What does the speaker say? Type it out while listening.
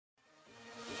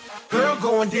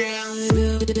going down.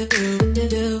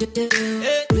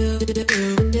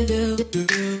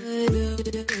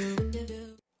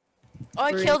 Oh,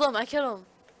 I killed him. I killed him.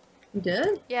 You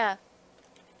did? Yeah.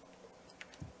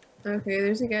 Okay,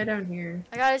 there's a guy down here.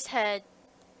 I got his head.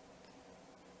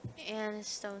 And his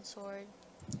stone sword.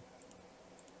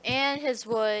 And his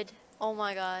wood. Oh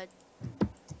my god.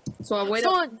 So I'll wait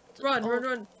up.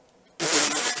 Run.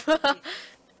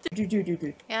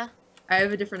 Dude. Yeah? I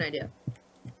have a different idea.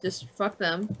 Just fuck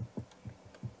them.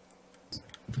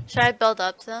 Should I build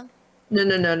up to them?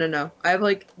 No. I have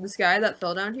like this guy that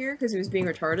fell down here because he was being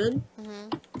retarded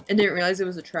and didn't realize it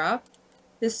was a trap.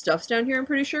 His stuff's down here, I'm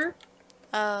pretty sure.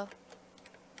 Oh.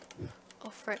 Oh,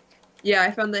 frick. Yeah,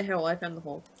 I found the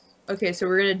hole. Okay, so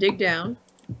we're gonna dig down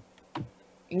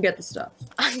and get the stuff.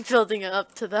 I'm building it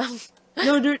up to them.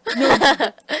 No, no.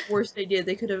 Worst they did.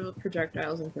 They could have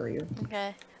projectiles and kill you.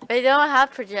 Okay. But they don't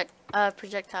have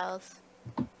projectiles.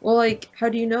 Well, like, how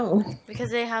do you know? Because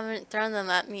they haven't thrown them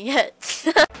at me yet.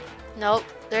 Nope.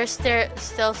 They're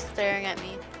still staring at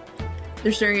me.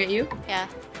 They're staring at you? Yeah.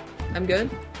 I'm good?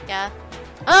 Yeah.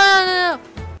 Oh,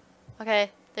 no.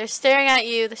 Okay. They're staring at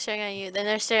you. Then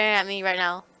they're staring at me right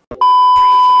now.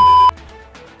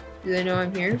 Do they know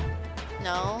I'm here?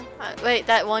 No. Wait,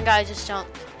 that one guy just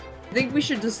jumped. I think we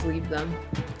should just leave them.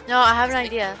 No, I have an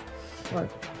idea. What?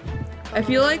 I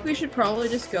feel like we should probably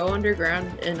just go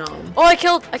underground and Oh, I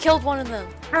killed one of them.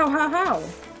 How?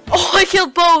 Oh, I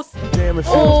killed both. Damn it.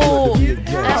 Oh,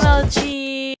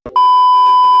 MLG.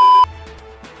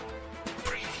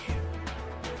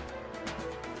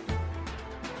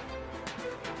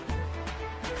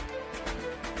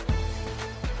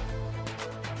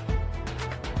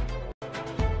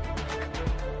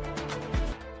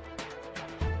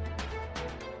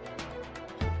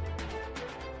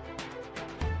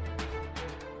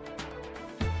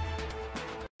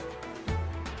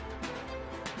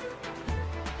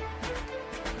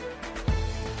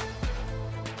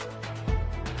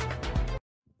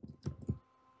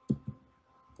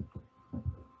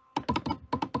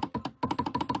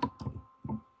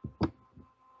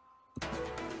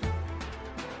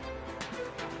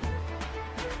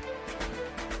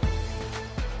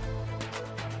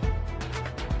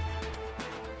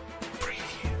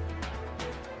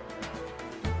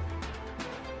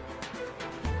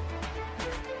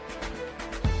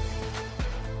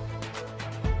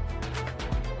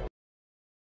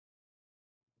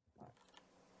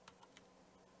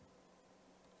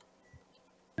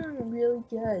 Really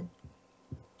good.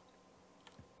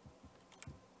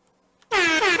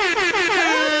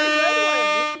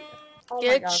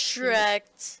 Get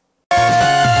Shreked.